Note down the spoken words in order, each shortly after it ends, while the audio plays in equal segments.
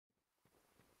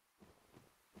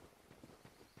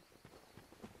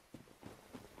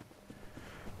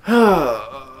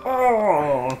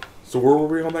Oh. So where were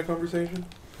we on that conversation?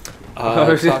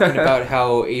 Talking about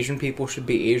how Asian people should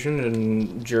be Asian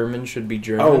and German should be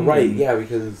German. Oh, right, yeah,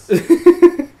 because...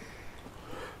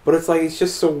 But it's like, it's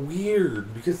just so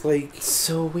weird, because like... It's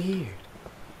so weird.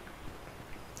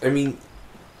 I mean,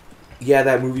 yeah,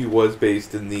 that movie was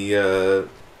based in the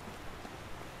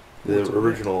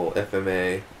original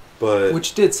FMA, but...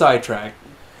 Which did sidetrack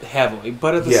heavily,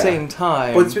 but at the same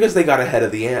time... But it's because they got ahead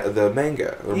of the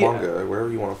manga, or Yeah. manga,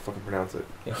 wherever you want to fucking pronounce it.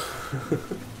 Yeah.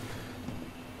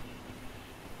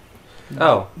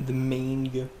 Oh. The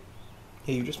manga.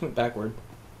 Hey, you just went backward.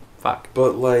 Fuck.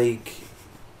 But like...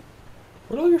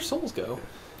 Where'd all your souls go?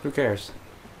 Who cares?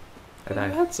 I You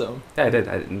died. had some. Yeah, I did.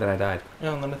 And then I died.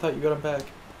 Oh, and then I thought you got them back.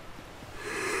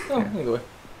 Oh, Yeah. anyway.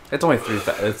 It's only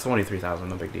 3,000.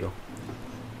 No big deal.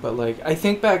 But like, I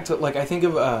think back to I think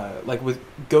of like with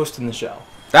Ghost in the Shell.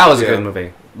 That was a Yeah. good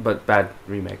movie, but bad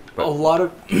remake. But A lot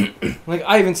of like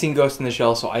I haven't seen Ghost in the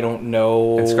Shell, so I don't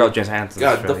know. and Scarlett Johansson.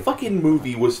 God, the fucking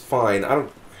movie was fine. I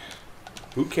don't...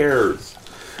 Who cares?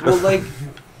 Well, like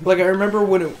I remember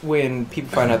when people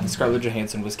found out that Scarlett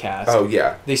Johansson was cast. Oh,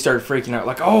 yeah. They started freaking out,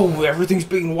 like, oh, everything's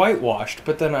being whitewashed.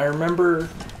 But then I remember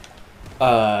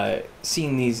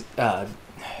seeing these.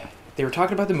 They were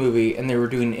talking about the movie, and they were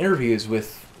doing interviews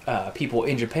with people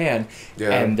in Japan, Yeah.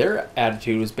 and their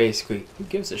attitude was basically, "Who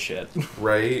gives a shit?"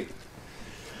 Right?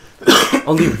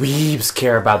 Only weebs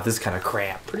care about this kind of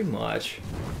crap. Pretty much.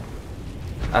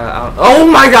 Oh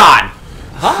my god!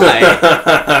 Hi.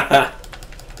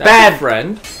 That's Bad a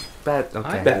friend. Bad. Okay.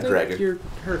 I Bad think dragon. You're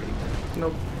hurting.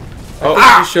 Nope. Oh, You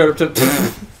just showed up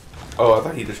to. oh, I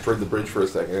thought he destroyed the bridge for a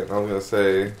second. I was gonna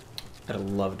say... I'd have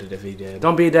loved it if he did.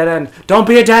 Don't be a dead end. Don't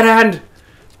be a dead end.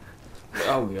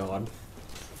 Oh god.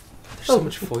 There's so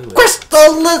much foliage.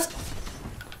 Crystallis.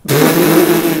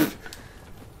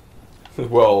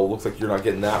 Well, looks like you're not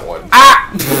getting that one.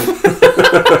 Ah!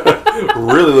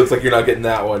 Really looks like you're not getting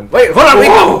that one. Wait, hold on.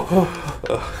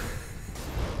 Wait.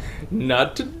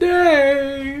 Not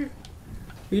today.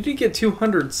 You did get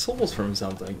 200 souls from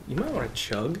something. You might want to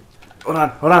chug. Hold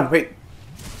on. Wait.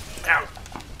 Ow.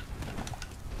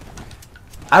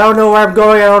 I don't know where I'm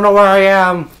going. I don't know where I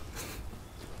am.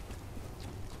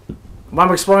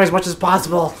 I'm exploring as much as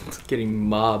possible. Getting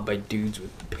mobbed by dudes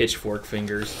with pitchfork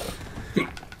fingers.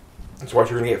 That's why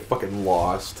you're gonna get fucking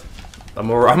lost.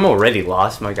 I'm already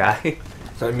lost, my guy.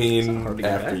 I mean, hard to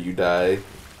get after back. you die,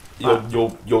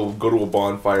 you'll go to a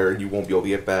bonfire and you won't be able to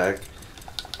get back.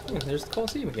 Oh, there's the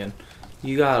Coliseum again.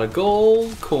 You got a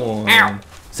gold coin. Ow!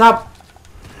 Stop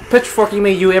pitchforking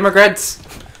me, you immigrants!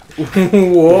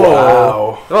 Whoa.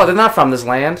 Wow. Oh, they're not from this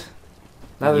land.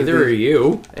 Neither are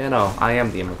you. Yeah, no, I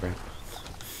am the immigrant.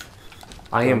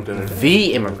 I am Dun, dun, dun,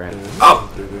 the immigrant. Oh!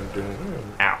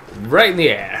 Ow. Right in the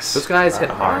ass. Those guys hit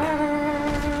hard.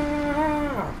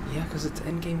 Yeah, because it's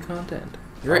endgame content.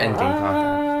 You're endgame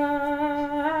content.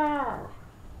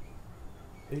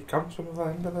 He comes from the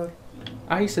land of the...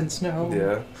 Ice and snow.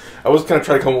 Yeah. I was kind of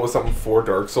trying to come up with something for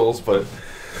Dark Souls, but...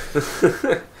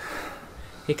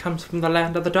 He comes from the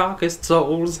land of the darkest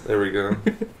souls. There we go.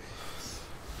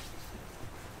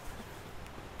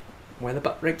 Where the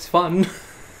butt rape's fun.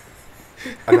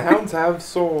 And the hounds have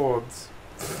swords.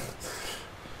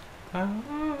 I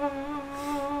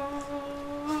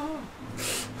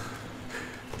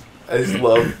just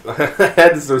love... I had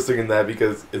to start singing that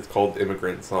because it's called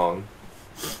Immigrant Song.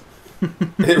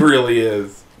 It really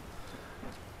is.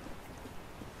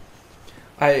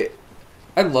 I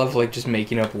love like just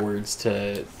making up words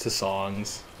to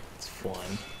songs. It's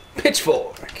fun.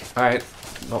 Pitchfork. Alright.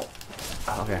 Well,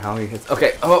 okay, how many hits?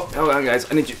 Okay, oh, hold on, guys.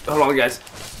 I need you. Hold on, guys.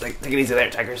 Take it easy there,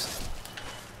 tigers.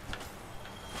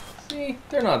 See,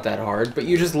 they're not that hard, but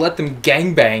you just let them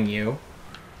gangbang you.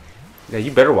 Yeah,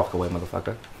 you better walk away,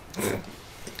 motherfucker.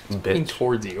 Looking Bitch.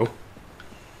 towards you.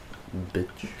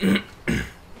 Bitch.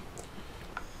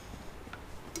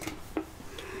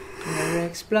 We're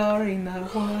exploring the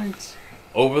woods.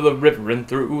 Over the river and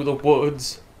through the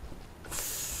woods.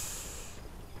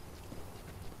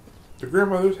 Your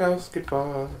grandmother's house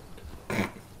goodbye.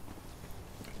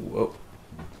 Whoa.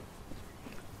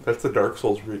 That's the Dark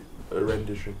Souls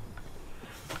rendition.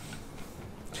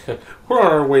 We're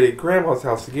on our way to Grandma's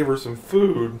house to give her some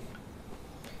food.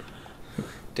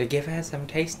 To give her some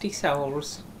tasty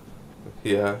souls.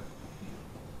 Yeah.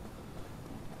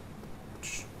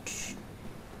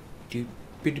 Doop,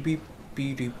 beep, beep,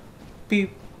 beep, beep,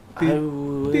 beep, I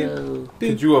will.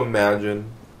 Could you imagine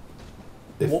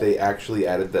if What? they actually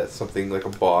added that something like a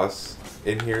boss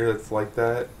in here that's like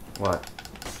that? What?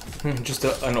 Just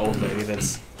an old lady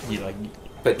that's You like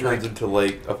that turns into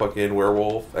like a fucking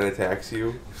werewolf and attacks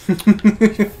you.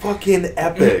 Fucking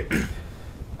epic.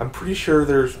 I'm pretty sure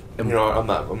there's. You know, I'm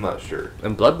not sure.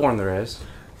 In Bloodborne, there is.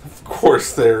 Of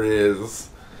course there is.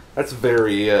 That's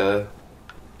very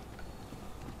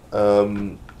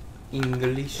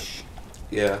English.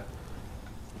 yeah.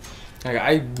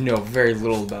 I know very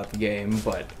little about the game,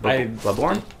 but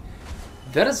Bloodborne?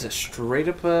 That is a straight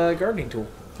up gardening tool.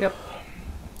 Yep.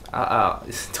 Oh.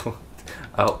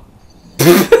 Well.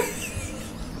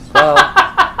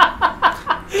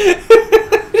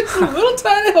 It's a little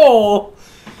tiny hole.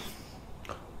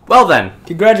 Well then.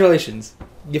 Congratulations,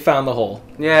 you found the hole.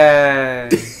 Yay.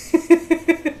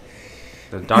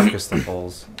 The darkest of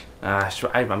holes.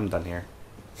 I'm done here.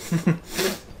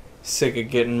 Sick of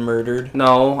getting murdered.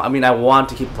 No, I mean I want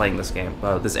to keep playing this game,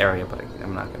 this area, but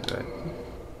I'm not gonna do it.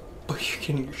 But you're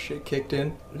getting your shit kicked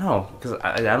in. No, because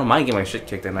I don't mind getting my shit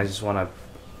kicked in. I just want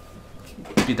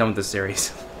to be done with this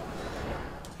series.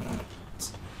 I'm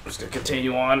just gonna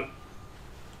continue on.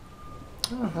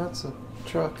 Oh, that's a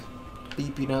truck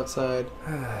beeping outside.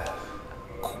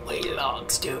 Quite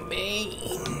logs to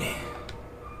Maine.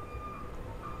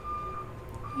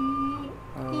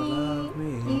 Oh, love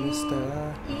me,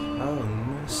 mister. Oh,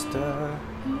 mister.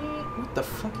 What the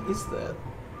fuck is that?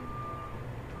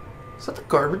 Is that the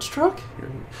garbage truck? It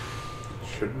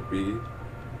shouldn't be.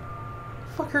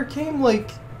 Fucker came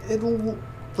like at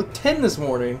like 10 this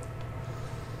morning.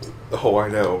 Oh, I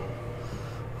know.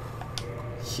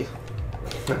 Yeah.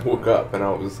 I woke up and I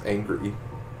was angry.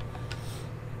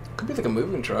 Could be like a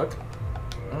moving truck.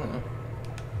 I don't know.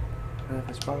 Love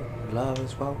is war, love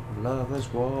is war, love is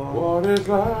war. What is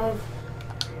love?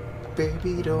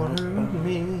 Baby, don't hurt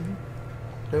me.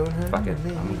 Don't hurt Fuck it,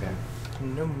 me I'm okay.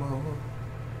 no more.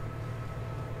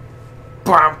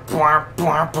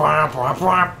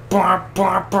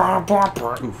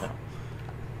 Oof.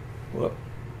 Whoop.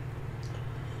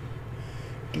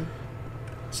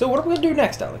 So what are we gonna do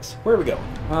next, Alex? Where are we going?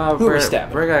 Who are we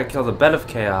stabbing? We're gonna kill the bed of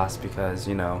chaos because,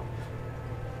 you know,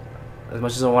 as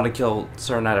much as I want to kill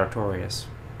Sir Knight Artorias,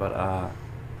 but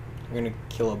We're gonna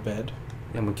kill a bed.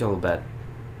 I'm gonna kill a bed.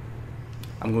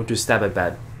 I'm going to stab a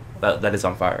bed that is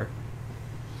on fire.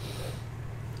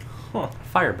 Huh.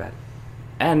 Fire bed.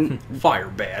 And Fire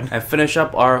bed. and finish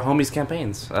up our homies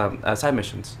campaigns, side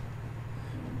missions.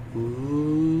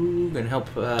 Ooh, gonna help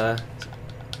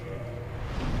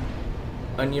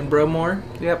Onion Bro more?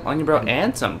 Yep, Onion Bro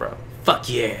and Sun Bro. Fuck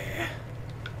yeah.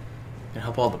 Gonna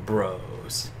help all the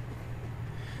bros.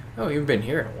 Oh, you've been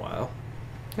here in a while.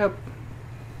 Yep.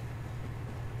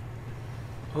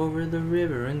 Over the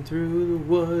river and through the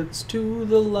woods, to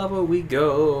the lava we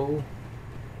go.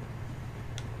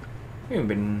 We haven't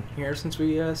been here since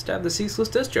we stabbed the ceaseless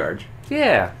discharge.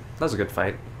 Yeah, that was a good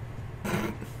fight.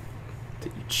 That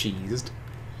you cheesed.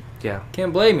 Yeah.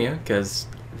 Can't blame you, because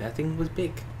that thing was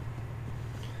big.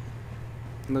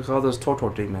 Look at all those torture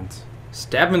demons.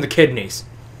 Stab him in the kidneys.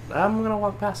 I'm gonna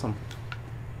walk past them.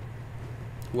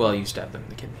 Well, you stabbed them in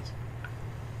the kidneys.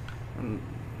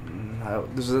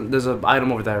 There's an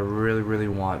item over there I really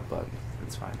want, but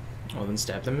it's fine. Well, then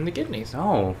stab them in the kidneys.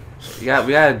 No, we got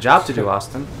a job to do,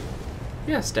 Austin.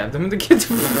 Yeah, stab them in the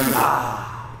kidneys.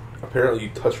 Apparently you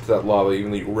touched that lava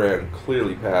even though you ran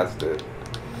clearly past it.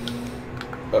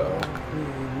 Uh-oh.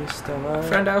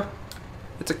 Friendo.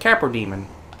 It's a Capra demon.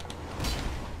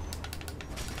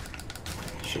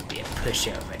 Should be a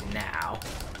pushover now.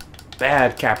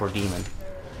 Bad Capra demon.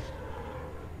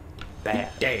 Bad.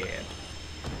 Dead.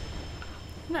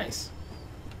 Nice.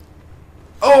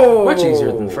 Oh! Much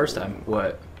easier than the first time.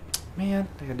 What? Man,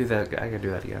 I gotta do that. I gotta do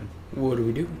that again. What do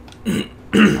we do?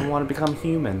 I want to become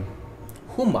human.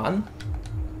 Human?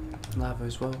 Love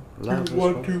as well. You Love as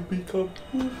want well. to become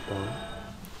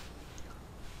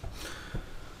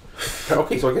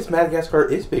Okay, so I guess Madagascar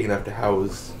is big enough to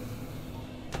house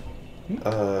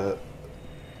the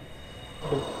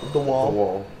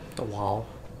wall. The wall.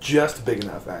 Just big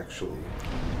enough, actually.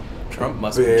 Trump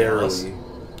must be jealous. Barely.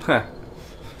 Huh.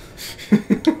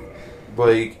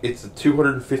 Like, it's a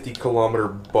 250-kilometer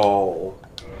ball.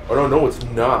 Oh, no, it's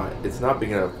not. It's not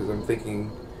big enough, because I'm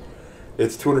thinking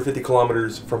it's 250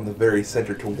 kilometers from the very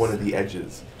center to one of the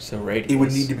edges. So radius. It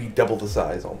would need to be double the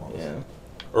size, almost. Yeah.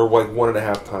 Or, like,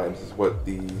 1.5 times is what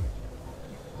the...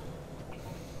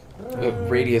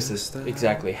 Radius is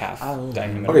exactly half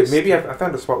diameter. Okay, maybe I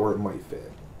found a spot where it might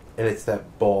fit. And it's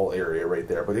that ball area right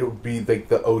there. But it would be like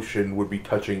the ocean would be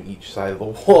touching each side of the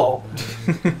wall.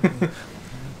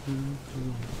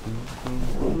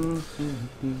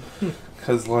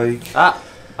 Because, like... Ah!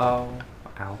 Oh.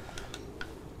 Ow.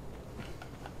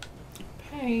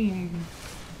 Pain.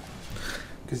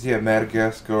 Because, yeah,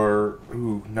 Madagascar...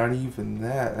 Ooh, not even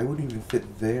that. I wouldn't even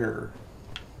fit there.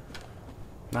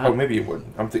 Oh, maybe it would.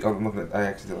 I'm looking at... I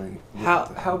accidentally...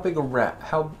 How big a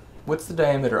what's the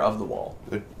diameter of the wall?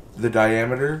 The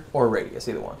diameter? Or radius,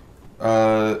 either one.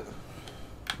 The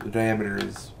diameter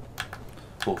is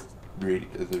both the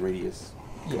radius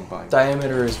combined.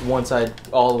 Diameter is one side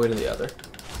all the way to the other.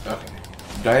 Okay.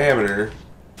 Diameter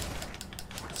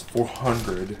is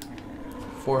 400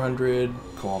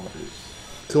 kilometers.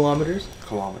 Kilometers.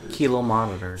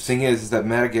 Kilometers. Thing is that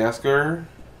Madagascar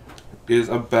is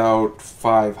about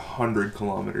 500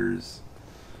 kilometers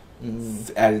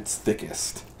at its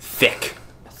thickest. Thick.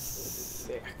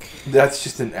 That's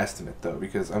just an estimate, though,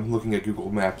 because I'm looking at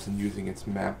Google Maps and using its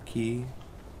map key.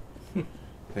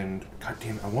 And,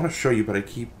 goddamn, I want to show you, but I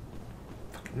keep...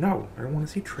 No, I don't want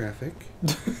to see traffic.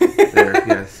 There,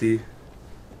 yeah, see?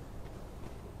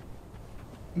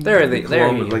 There he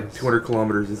Like is. 200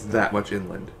 kilometers is that much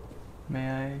inland. May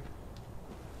I?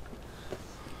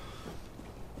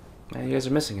 Man, you guys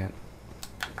are missing it.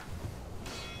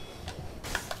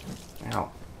 Ow.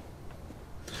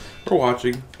 We're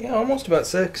watching. Yeah, almost about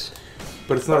 6.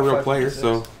 But it's not a real About player, 5,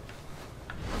 so...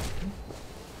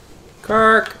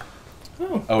 Kirk!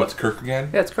 Oh, it's Kirk again?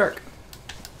 Yeah, it's Kirk.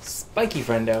 Spiky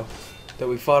friendo that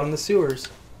we fought in the sewers.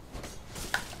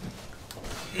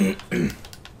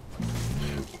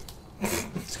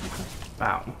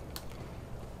 Wow.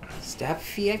 Stop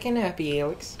fucking happy,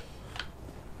 Alex.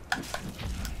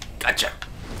 Gotcha.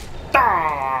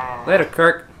 Later,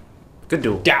 Kirk. Good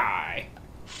duel. Die.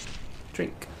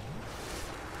 Drink.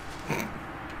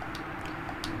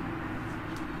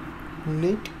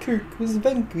 Nate Kirk was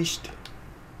vanquished.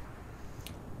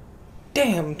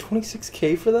 Damn,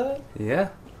 26k for that? Yeah.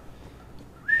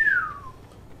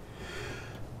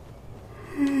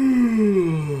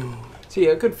 See,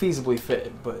 I could feasibly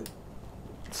fit, but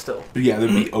still. But yeah,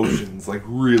 there'd be oceans, like,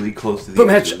 really close to the Boom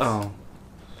edges. hitch. Oh.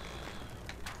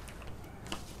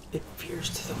 It veers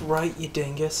to the right, you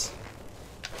dingus.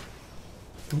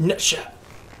 Nut shot.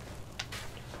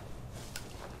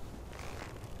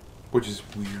 Which is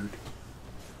weird.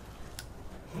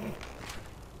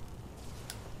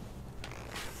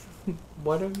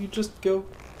 Why don't you just go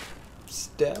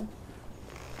stab?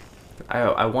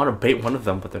 I want to bait one of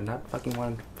them, but they're not fucking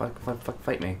wanting to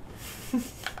fight me.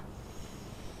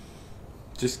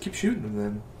 Just keep shooting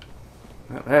them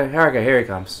then. Here he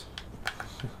comes.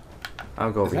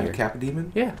 I'll go Is over that here. a Kappa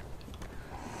demon? Yeah.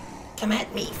 Come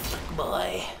at me,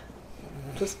 boy.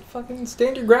 Just fucking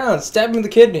stand your ground. Stab him in the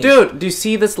kidney. Dude, do you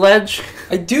see this ledge?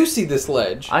 I do see this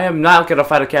ledge. I am not gonna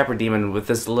fight a Capra demon with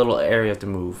this little area to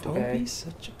move. Don't Okay? be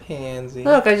such a pansy.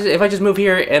 Look, if I just move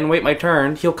here and wait my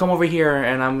turn, he'll come over here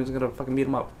and I'm just gonna fucking beat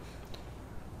him up.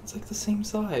 It's like the same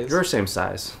size. You're same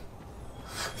size.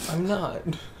 I'm not.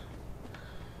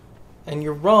 And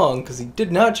you're wrong, because he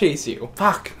did not chase you.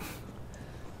 Fuck.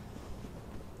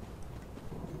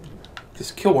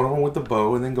 Just kill one of them with the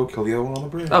bow and then go kill the other one on the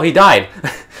bridge. Oh, he died.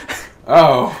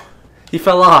 Oh. He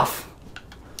fell off.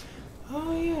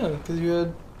 Oh, yeah, because you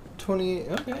had 20...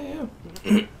 Okay,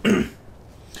 yeah.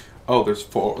 Oh, there's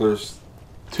 4. There's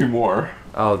 2 more.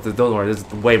 Oh, don't worry. There's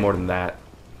way more than that.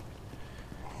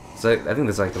 So I think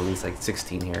there's like at least like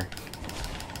 16 here.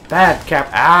 Bad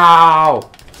Cap. Ow!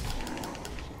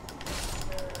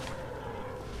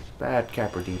 Bad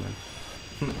Capra demon.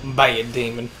 Bad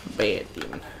demon. Bad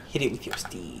demon. Hit it with your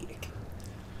stick.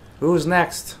 Who's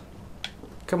next?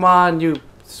 Come on, you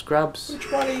scrubs.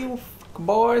 Which one of you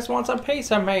boys wants a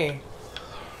piece of me?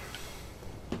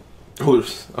 Oh,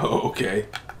 there's... Oh, okay.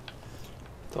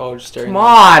 It's all just staring. Come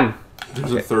on!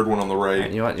 There's a third one on the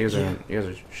right. You know what? You guys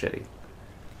are shitty.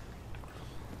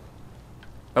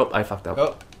 Oh, I fucked up.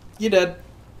 Oh, you dead.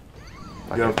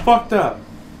 Fuck You it. got fucked up.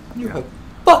 You have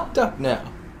fucked up now.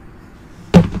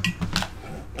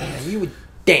 And you were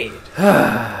dead.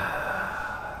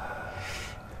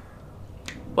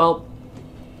 Well,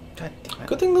 God damn it.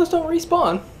 Good thing those don't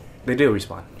respawn. they do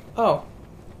respawn. Oh.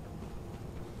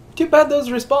 Too bad those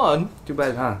respawn. Too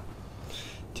bad, huh?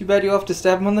 Too bad you'll have to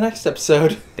stab them on the next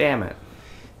episode. Damn it.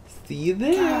 See you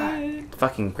then.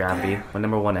 Fucking gravity. My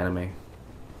 #1 enemy.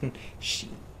 Shit.